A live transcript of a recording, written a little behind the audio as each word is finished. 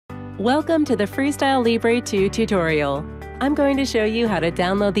Welcome to the FreeStyle Libre 2 tutorial. I'm going to show you how to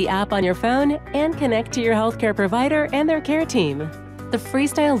download the app on your phone and connect to your healthcare provider and their care team. The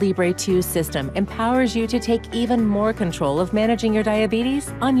FreeStyle Libre 2 system empowers you to take even more control of managing your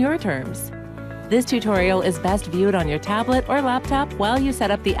diabetes on your terms. This tutorial is best viewed on your tablet or laptop while you set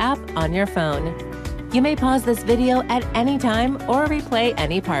up the app on your phone. You may pause this video at any time or replay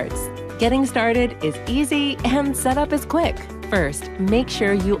any parts. Getting started is easy and setup is quick. First, make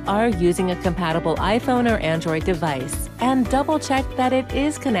sure you are using a compatible iPhone or Android device and double-check that it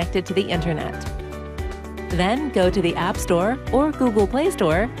is connected to the internet. Then go to the App Store or Google Play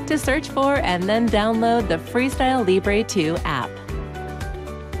Store to search for and then download the FreeStyle Libre 2 app.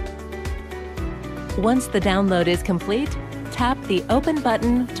 Once the download is complete, tap the Open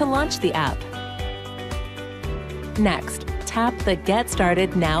button to launch the app. Next, tap the Get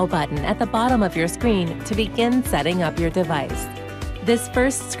Started Now button at the bottom of your screen to begin setting up your device. This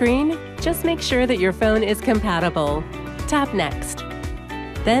first screen, just make sure that your phone is compatible. Tap Next.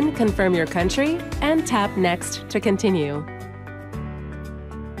 Then confirm your country and tap Next to continue.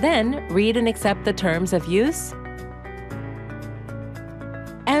 Then read and accept the terms of use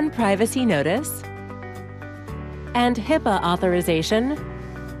and privacy notice and HIPAA authorization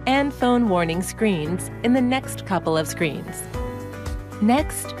and phone warning screens in the next couple of screens.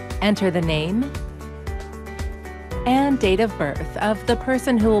 Next, enter the name and date of birth of the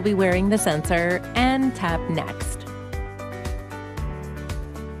person who will be wearing the sensor and tap Next.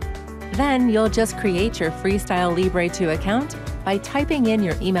 Then you'll just create your FreeStyle Libre 2 account by typing in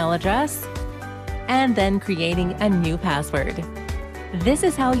your email address and then creating a new password. This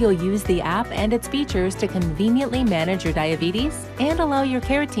is how you'll use the app and its features to conveniently manage your diabetes and allow your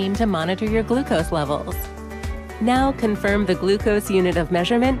care team to monitor your glucose levels. Now confirm the glucose unit of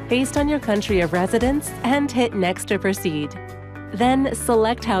measurement based on your country of residence and hit Next to proceed. Then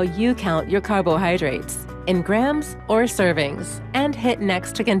select how you count your carbohydrates, in grams or servings, and hit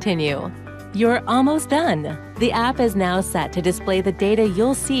Next to continue. You're almost done! The app is now set to display the data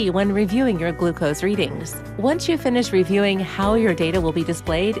you'll see when reviewing your glucose readings. Once you finish reviewing how your data will be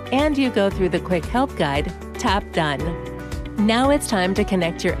displayed and you go through the quick help guide, tap Done. Now it's time to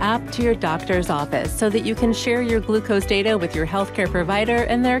connect your app to your doctor's office so that you can share your glucose data with your healthcare provider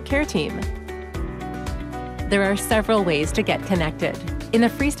and their care team. There are several ways to get connected. In the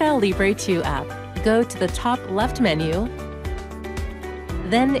FreeStyle Libre 2 app, go to the top left menu.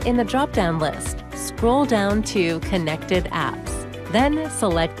 Then in the drop-down list, scroll down to Connected Apps. Then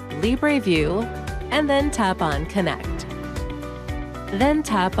select Libre View and then tap on Connect. Then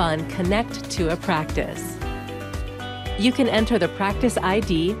tap on Connect to a practice. You can enter the practice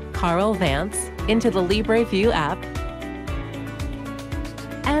ID, Carl Vance, into the Libre View app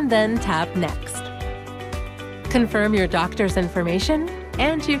and then tap Next. Confirm your doctor's information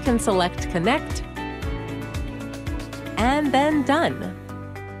and you can select Connect and then Done.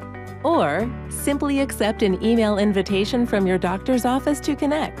 Or simply accept an email invitation from your doctor's office to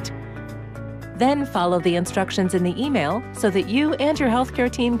connect. Then follow the instructions in the email so that you and your healthcare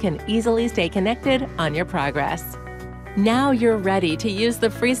team can easily stay connected on your progress. Now you're ready to use the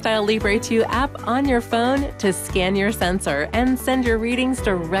FreeStyle Libre 2 app on your phone to scan your sensor and send your readings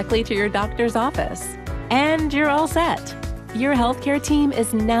directly to your doctor's office. And you're all set! Your healthcare team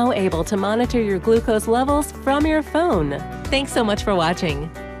is now able to monitor your glucose levels from your phone. Thanks so much for watching.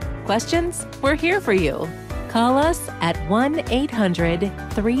 Questions? We're here for you. Call us at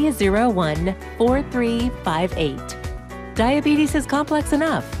 1-800-301-4358. Diabetes is complex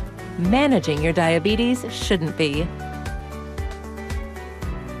enough. Managing your diabetes shouldn't be.